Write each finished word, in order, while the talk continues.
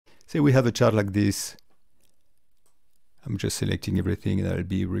say we have a chart like this. I'm just selecting everything and I'll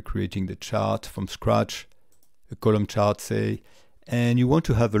be recreating the chart from scratch, a column chart say, and you want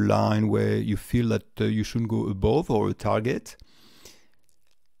to have a line where you feel that you shouldn't go above or a target.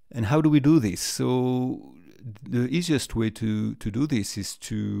 And how do we do this? So the easiest way to do this is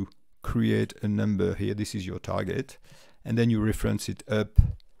to create a number here. This is your target, and then you reference it up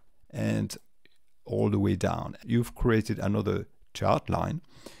and all the way down. You've created another chart line,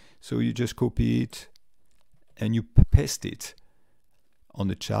 so you just copy it and you paste it on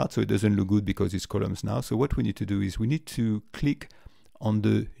the chart, so it doesn't look good because it's columns now. So what we need to do is we need to click on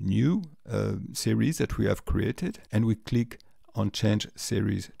the new series that we have created, and we click on change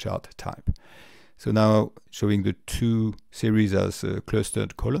series chart type. So now showing the two series as a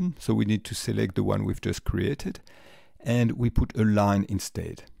clustered column, so we need to select the one we've just created, and we put a line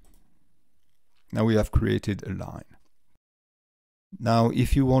instead. Now we have created a line. Now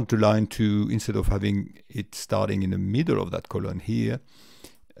if you want the line to, instead of having it starting in the middle of that column here,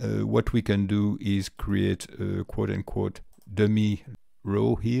 what we can do is create a quote-unquote dummy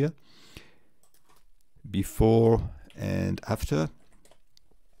row here, before and after.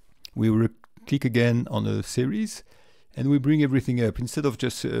 We click again on a series and we bring everything up. Instead of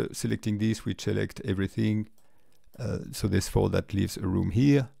just selecting this, we select everything. So therefore that leaves a room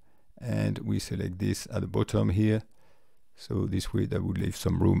here, and we select this at the bottom here. So this way that would leave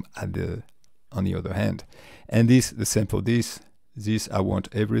some room at on the other hand. And this, the same for this. This I want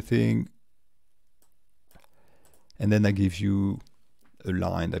everything. And then I give you a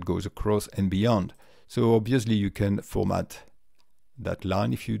line that goes across and beyond. So obviously you can format that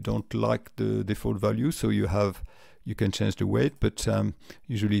line if you don't like the default value. So you can change the weight, but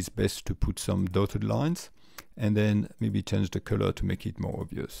usually it's best to put some dotted lines and then maybe change the color to make it more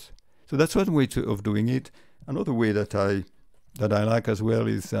obvious. So that's one way of doing it. Another way that I like as well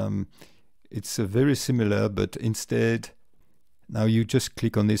is it's very similar, but instead now you just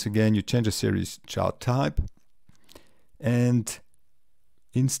click on this again, you change the series chart type, and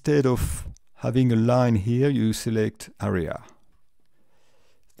instead of having a line here, you select area.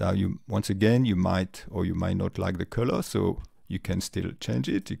 Now once again, you might or you might not like the color, so you can still change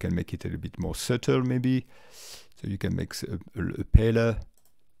it. You can make it a little bit more subtle maybe. So you can make a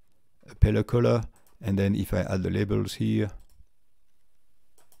paler color. And then if I add the labels here,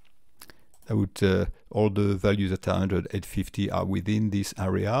 I would all the values that are under 850 are within this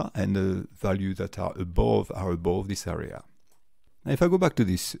area, and the values that are above this area. Now if I go back to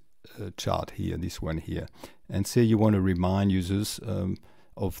this chart here, this one here, and say you want to remind users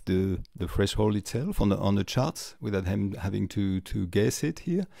of the threshold itself on the charts without having to guess it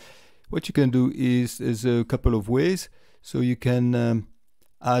here, what you can do is there's a couple of ways. So you can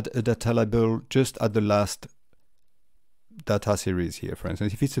add a data label just at the last data series here. For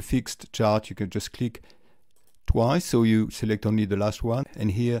instance, if it's a fixed chart, you can just click twice, so you select only the last one,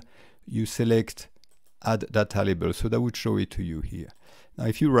 and here you select add data label, so that would show it to you here. Now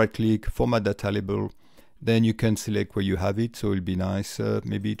if you right click format data label, then you can select where you have it, so it'll be nice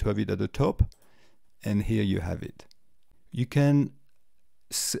maybe to have it at the top, and here you have it. You can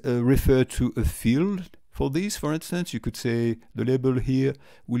refer to a field for this. For instance, you could say the label here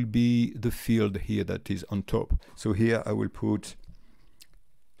will be the field here that is on top. So here I will put,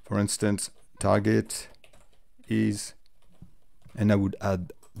 for instance, target is, and I would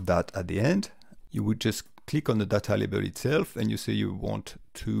add that at the end. You would just click on the data label itself and you say you want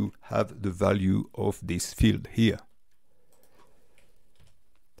to have the value of this field here.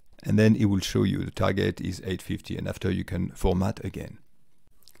 And then it will show you the target is 850, and after you can format again.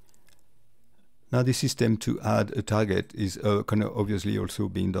 Now the system to add a target is kind of obviously also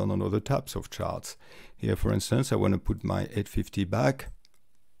being done on other types of charts. Here, for instance, I want to put my 850 back.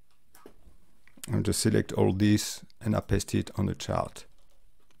 I'll just select all this and I paste it on the chart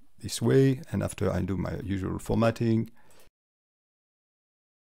this way. And after I do my usual formatting.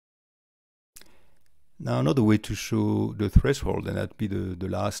 Now another way to show the threshold, and that'd be the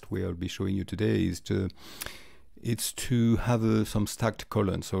last way I'll be showing you today, is to have some stacked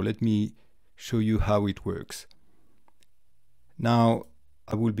columns. So let me show you how it works. Now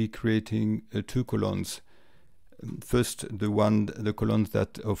I will be creating two columns. First, the columns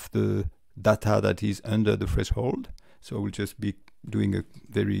that of the data that is under the threshold. So I will just be doing a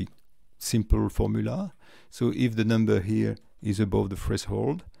very simple formula. So if the number here is above the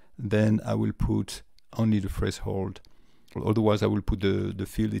threshold, then I will put only the threshold. Otherwise I will put the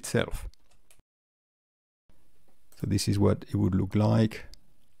field itself. So this is what it would look like.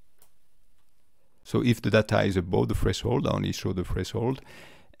 So if the data is above the threshold, I only show the threshold.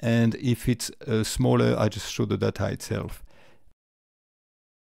 And if it's smaller, I just show the data itself.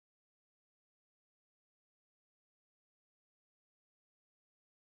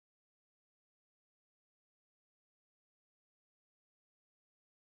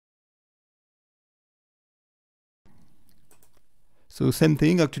 So same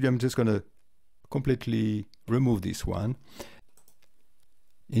thing, actually I'm just gonna completely remove this one.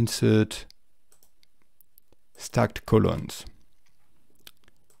 Insert stacked columns.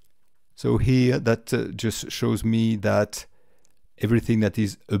 So here that just shows me that everything that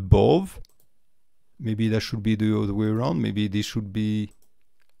is above, maybe that should be the other way around, maybe this should be,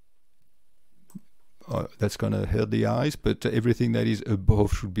 that's gonna hurt the eyes, but everything that is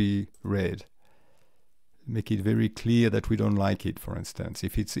above should be red. Make it very clear that we don't like it, for instance,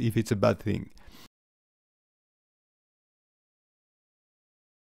 if it's a bad thing.